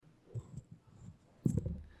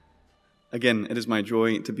Again, it is my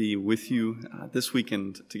joy to be with you this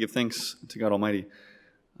weekend to give thanks to God Almighty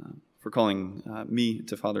for calling me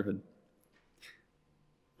to fatherhood.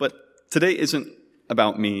 But today isn't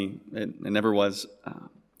about me. It never was.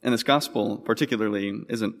 And this gospel particularly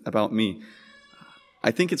isn't about me.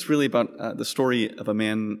 I think it's really about the story of a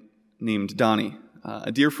man named Donnie,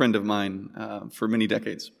 a dear friend of mine for many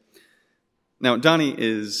decades. Now, Donnie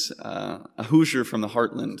is a Hoosier from the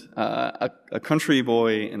heartland, a country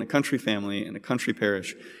boy in a country family in a country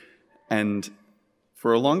parish. And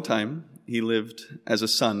for a long time, he lived as a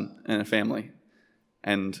son in a family.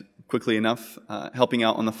 And quickly enough, helping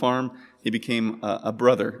out on the farm, he became a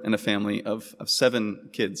brother in a family of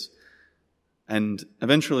 7 kids. And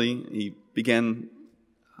eventually, he began,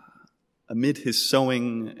 amid his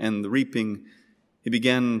sowing and the reaping, he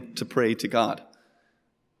began to pray to God.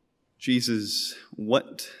 Jesus,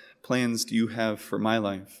 what plans do you have for my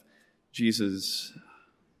life? Jesus,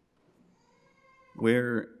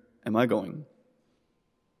 where am I going?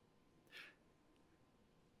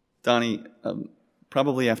 Donnie,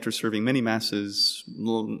 probably after serving many masses,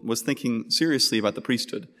 was thinking seriously about the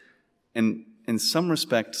priesthood. And in some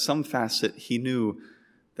respect, some facet, he knew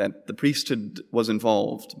that the priesthood was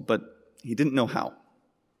involved, but he didn't know how.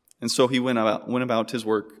 And so he went about his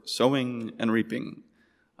work, sowing and reaping,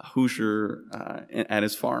 a Hoosier at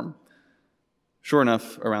his farm. Sure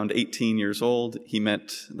enough, around 18 years old, he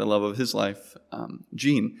met the love of his life,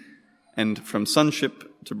 Jean. And from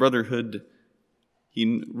sonship to brotherhood,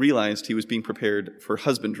 he realized he was being prepared for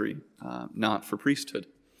husbandry, not for priesthood.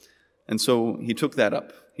 And so he took that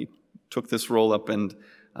up. He took this role up and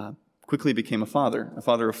quickly became a father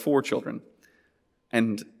of 4 children.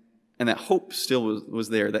 And that hope still was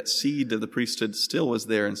there. That seed of the priesthood still was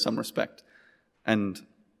there in some respect. And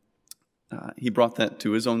he brought that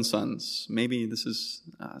to his own sons. Maybe this is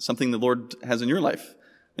something the Lord has in your life.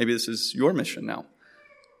 Maybe this is your mission now.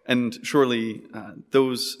 And surely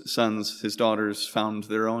those sons, his daughters, found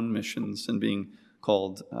their own missions in being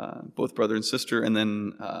called both brother and sister, and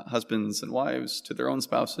then husbands and wives to their own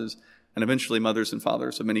spouses, and eventually mothers and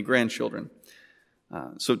fathers of many grandchildren.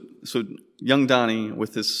 So young Donnie,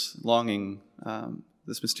 with this longing,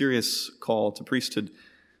 this mysterious call to priesthood,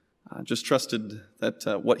 just trusted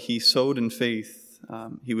that what he sowed in faith,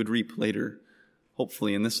 he would reap later,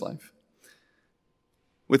 hopefully in this life.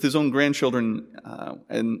 With his own grandchildren,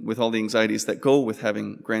 and with all the anxieties that go with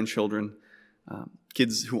having grandchildren,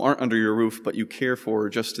 kids who aren't under your roof but you care for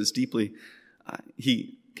just as deeply,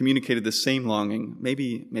 he communicated the same longing.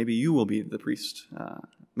 Maybe you will be the priest.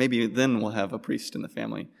 Maybe then we'll have a priest in the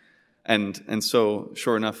family. And so,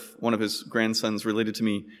 sure enough, one of his grandsons related to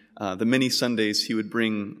me, the many Sundays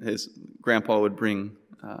his grandpa would bring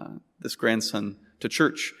this grandson to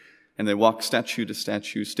church, and they walk statue to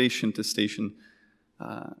statue, station to station,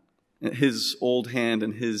 his old hand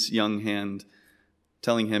and his young hand,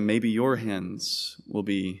 telling him, maybe your hands will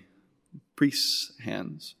be priest's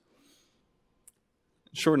hands.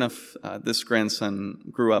 Sure enough, this grandson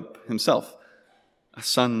grew up himself, a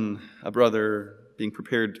son, a brother, being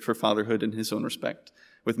prepared for fatherhood in his own respect,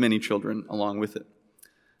 with many children along with it.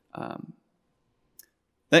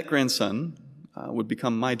 That grandson would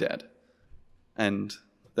become my dad. And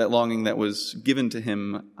that longing that was given to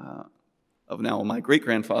him of now my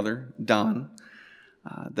great-grandfather, Don,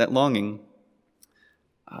 that longing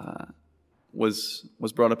was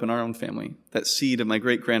brought up in our own family. That seed of my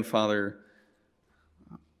great-grandfather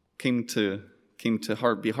came to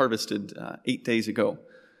be harvested 8 days ago,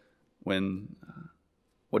 when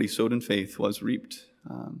what he sowed in faith was reaped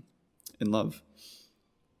in love.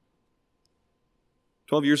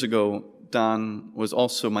 12 years ago, Don was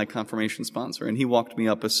also my confirmation sponsor, and he walked me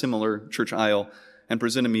up a similar church aisle and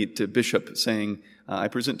presented me to Bishop, saying, I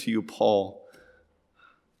present to you Paul.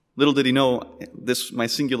 Little did he know, my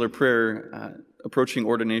singular prayer approaching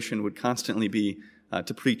ordination would constantly be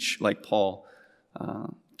to preach like Paul,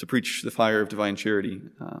 to preach the fire of divine charity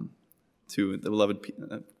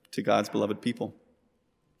to God's beloved people.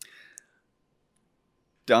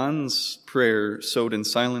 Don's prayer, sowed in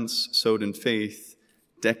silence, sowed in faith,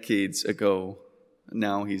 decades ago,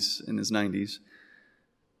 now he's in his 90s,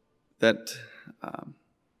 that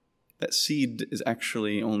seed is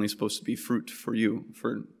actually only supposed to be fruit for you,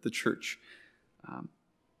 for the church.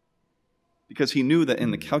 Because he knew that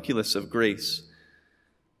in the calculus of grace,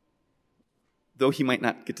 though he might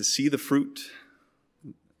not get to see the fruit,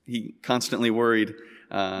 he constantly worried,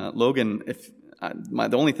 Logan, if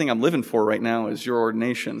the only thing I'm living for right now is your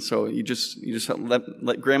ordination, so you just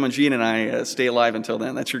let Grandma Jean and I stay alive until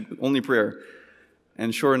then. That's your only prayer.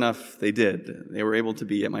 And sure enough, they did. They were able to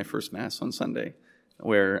be at my first Mass on Sunday,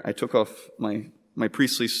 where I took off my my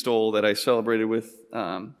priestly stole that I celebrated with,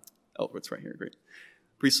 it's right here, great.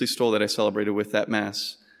 Priestly stole that I celebrated with that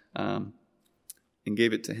Mass, and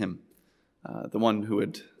gave it to him, the one who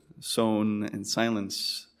had sown in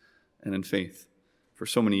silence and in faith for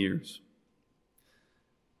so many years.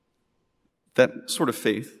 That sort of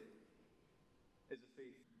faith is a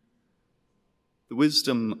faith. The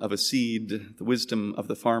wisdom of a seed, the wisdom of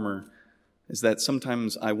the farmer, is that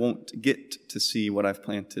sometimes I won't get to see what I've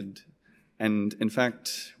planted. And in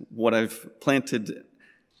fact, what I've planted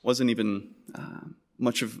wasn't even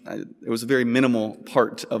it was a very minimal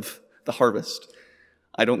part of the harvest.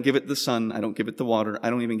 I don't give it the sun, I don't give it the water, I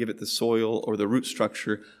don't even give it the soil or the root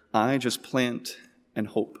structure. I just plant and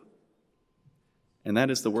hope. And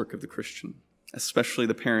that is the work of the Christian, especially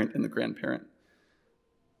the parent and the grandparent.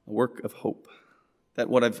 A work of hope, that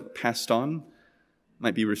what I've passed on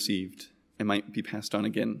might be received and might be passed on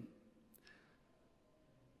again.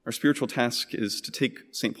 Our spiritual task is to take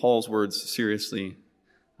St. Paul's words seriously,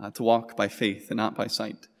 to walk by faith and not by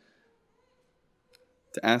sight.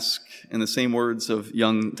 To ask, in the same words of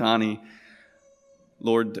young Donnie,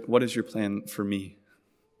 Lord, what is your plan for me?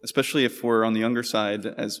 Especially if we're on the younger side,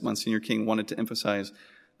 as Monsignor King wanted to emphasize,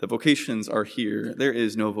 the vocations are here. There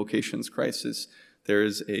is no vocations crisis. There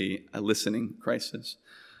is a listening crisis.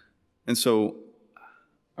 And so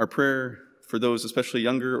our prayer for those, especially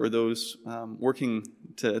younger, or those working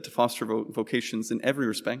to foster vocations in every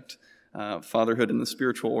respect, fatherhood in the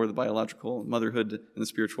spiritual or the biological, motherhood in the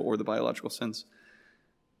spiritual or the biological sense.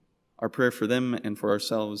 Our prayer for them and for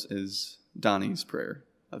ourselves is Donnie's prayer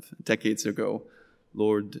of decades ago.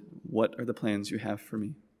 Lord, what are the plans you have for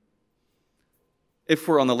me? If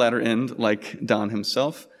we're on the latter end, like Don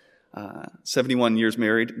himself, 71 years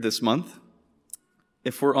married this month,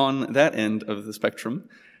 if we're on that end of the spectrum,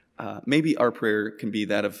 maybe our prayer can be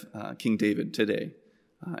that of King David today.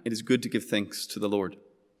 It is good to give thanks to the Lord,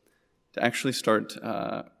 to actually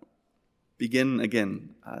begin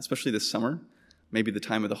again, especially this summer, maybe the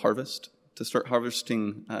time of the harvest, to start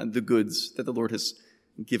harvesting the goods that the Lord has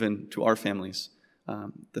given to our families,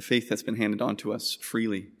 the faith that's been handed on to us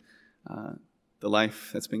freely, the life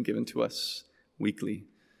that's been given to us weekly.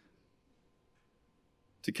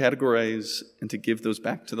 To categorize and to give those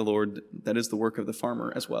back to the Lord, that is the work of the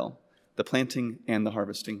farmer as well, the planting and the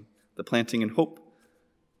harvesting, the planting in hope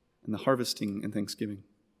and the harvesting in thanksgiving.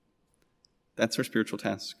 That's our spiritual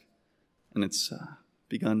task, and it's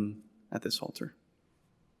begun at this altar.